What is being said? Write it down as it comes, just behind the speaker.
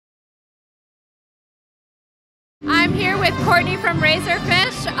I'm here with Courtney from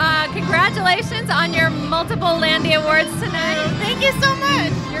Razorfish. Congratulations on your multiple Landy awards tonight. Thank you so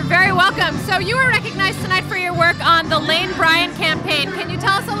much. You're very welcome. So you were recognized tonight for your work on the Lane Bryant campaign. Can you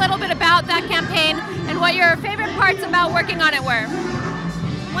tell us a little bit about that campaign and what your favorite parts about working on it were?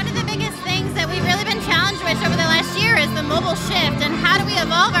 One of the biggest things that we've really been challenged with over the last year is the mobile shift, and how do we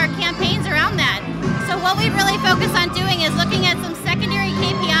evolve our campaigns around that? So what we've really focused on doing is looking at some secondary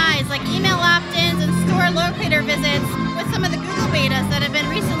KPIs like email opt-ins and store locator visits with some of the Google betas that have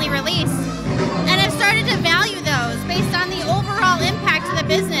been recently released, and have started to value those based on the overall impact to the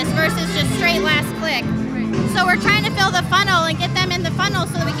business versus just straight last click. So we're trying to fill the funnel and get them in the funnel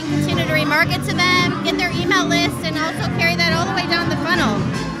so that we can continue to remarket to them, get their email list, and also carry that all the way down the funnel.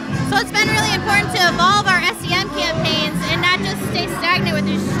 So it's been really important to evolve our SEM campaigns and not just stay stagnant with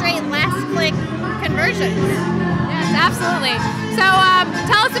these straight last click conversions. Yes, absolutely. So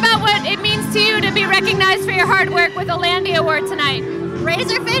tell us about what it means to you to be recognized for your hard work with a Landy Award tonight.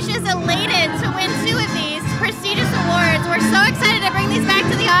 Razorfish is elated to win 2 of these prestigious awards. We're so excited to bring these back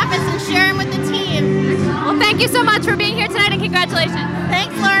to the office and share them with the team. Well, thank you so much for being here tonight, and congratulations.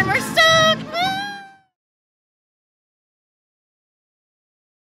 Thanks, Lauren. We're